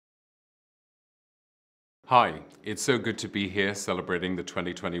Hi, it's so good to be here celebrating the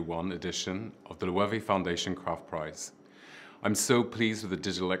 2021 edition of the LOEWE Foundation Craft Prize. I'm so pleased with the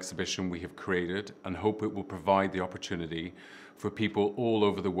digital exhibition we have created and hope it will provide the opportunity for people all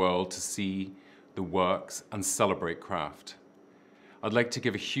over the world to see the works and celebrate craft. I'd like to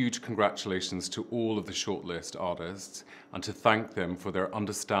give a huge congratulations to all of the shortlist artists and to thank them for their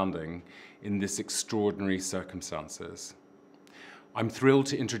understanding in this extraordinary circumstances. I'm thrilled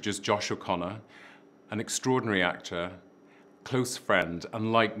to introduce Josh O'Connor, an extraordinary actor, close friend,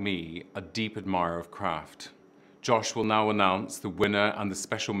 and like me, a deep admirer of craft. Josh will now announce the winner and the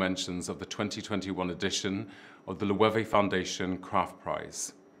special mentions of the 2021 edition of the LOEWE Foundation Craft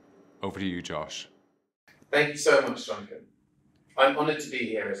Prize. Over to you, Josh. Thank you so much, Duncan. I'm honoured to be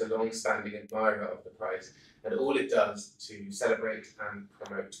here as a long-standing admirer of the prize and all it does to celebrate and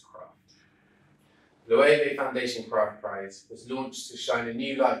promote craft. The LOEWE Foundation Craft Prize was launched to shine a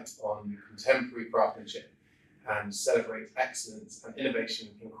new light on contemporary craftsmanship and celebrate excellence and innovation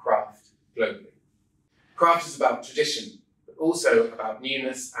in craft globally. Craft is about tradition, but also about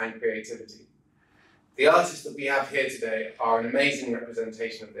newness and creativity. The artists that we have here today are an amazing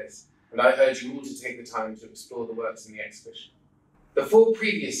representation of this, and I urge you all to take the time to explore the works in the exhibition. The 4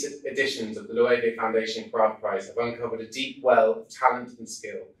 previous editions of the LOEWE Foundation Craft Prize have uncovered a deep well of talent and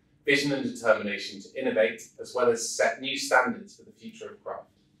skill, vision and determination to innovate, as well as set new standards for the future of craft.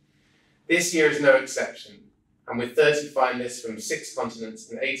 This year is no exception, and with 30 finalists from 6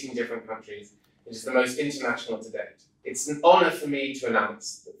 continents and 18 different countries, it is the most international to date. It's an honour for me to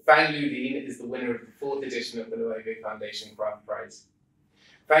announce that Fang Lulin is the winner of the 4th edition of the LOEWE Foundation Craft Prize.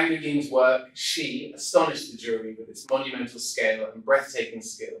 Fang Lulin's work, She, astonished the jury with its monumental scale and breathtaking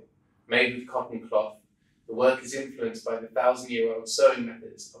skill. Made with cotton cloth, the work is influenced by the 1,000-year-old sewing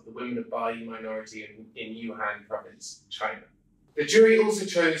methods of the women of Bai minority in Yunnan province, China. The jury also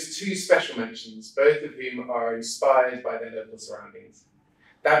chose 2 special mentions, both of whom are inspired by their local surroundings.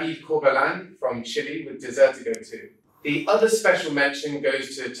 David Corbalan from Chile with Desertigo 2. The other special mention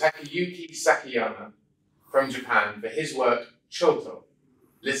goes to Takayuki Sakayama from Japan for his work, Choto,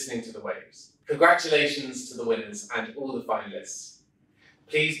 Listening to the Waves. Congratulations to the winners and all the finalists.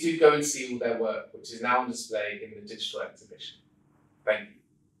 Please do go and see all their work, which is now on display in the digital exhibition. Thank you.